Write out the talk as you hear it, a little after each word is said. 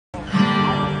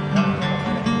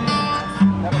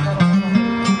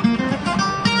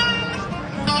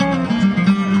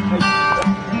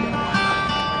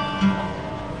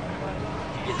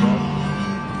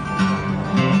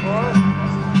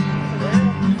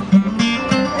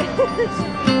Senor,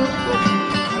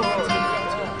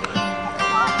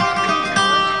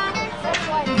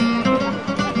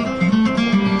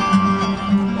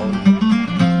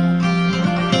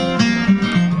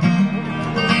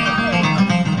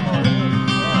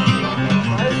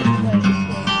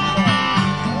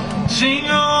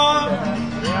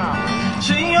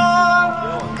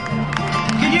 Senor,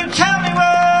 can you tell me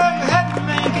where you head to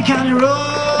Macon County Road,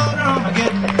 or am I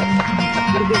getting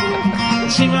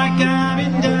it seems like I've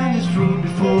been down this road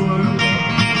before.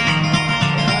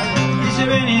 Is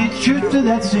there any truth to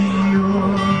that,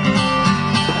 Senor?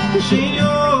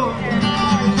 Senor,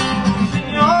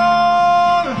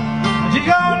 Senor, do you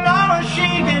know where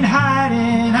she's been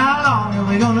hiding? How long are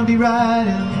we gonna be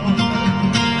riding?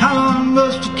 How long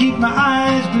must you keep my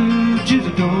eyes glued to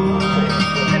the door?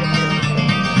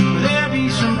 Will there be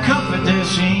some comfort there,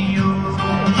 Senor?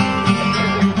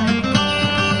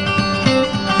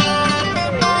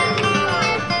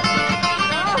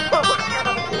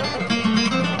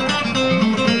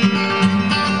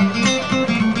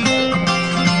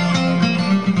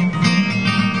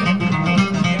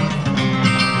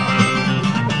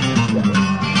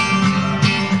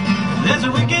 There's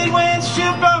a wicked wind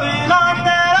still blowing on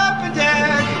that upper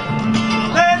deck.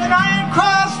 There's an iron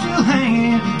cross still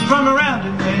hanging from around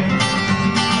her neck.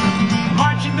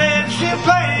 Marching band still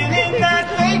playing in that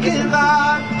vacant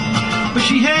lot. But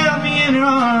she held me in her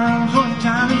arms one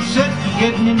time and said,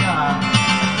 "Forget me not."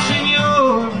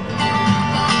 Senor,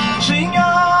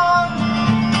 Senor,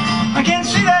 I can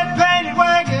see that painted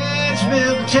wagon,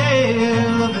 smell the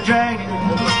tail of the dragon.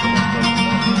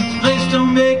 This place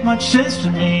don't make much sense to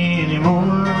me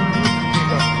anymore.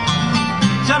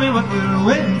 Tell me what we're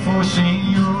waiting for,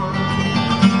 Senor.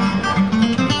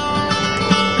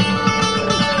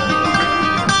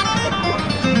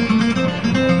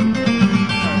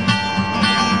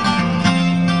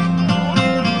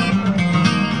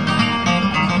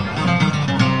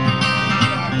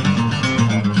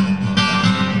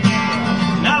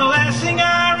 Now the last thing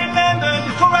I remembered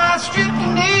before I stripped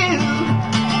anew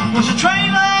was a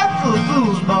train load full of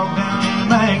fools bogged down in the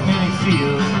magnetic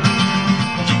field.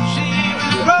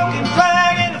 Broken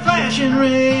flag and a flashing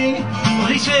ring. Well,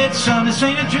 he said, "Son, this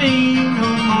ain't a dream no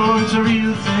more, it's a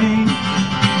real thing."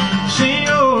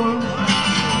 Senor,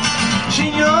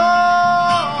 Senor,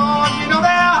 you know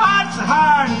their hearts are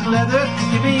hard as leather.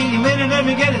 Give me a minute, let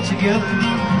me get it together.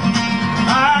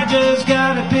 I just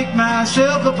gotta pick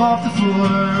myself up off the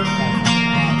floor.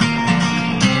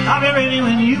 I'll be ready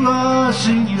when you are,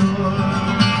 Senor.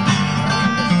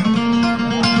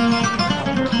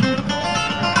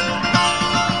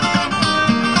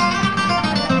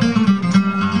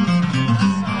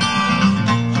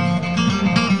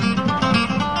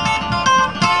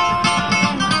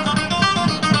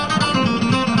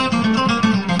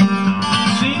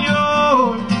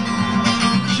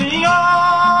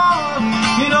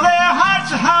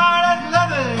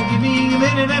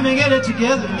 Let me get it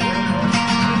together.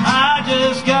 I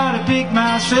just gotta pick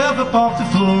myself up off the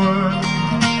floor.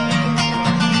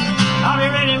 I'll be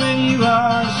ready when you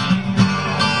are,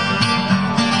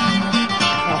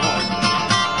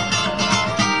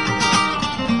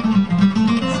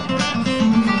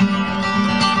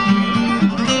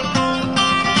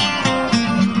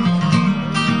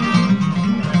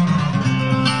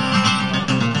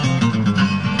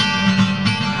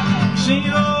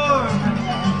 Senor,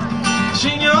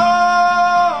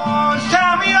 Senor, it's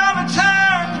time we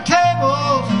overturn the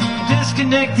tables,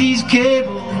 disconnect these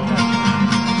cables.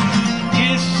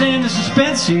 Can't stand the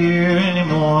suspense here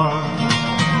anymore.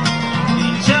 Can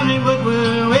you tell me what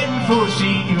we're waiting for,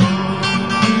 Senor?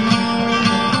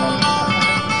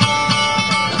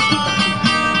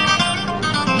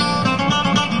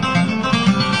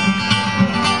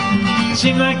 It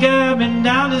seems like I've been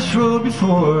down this road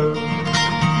before.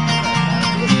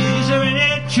 Is there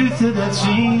any truth to that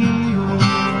scene?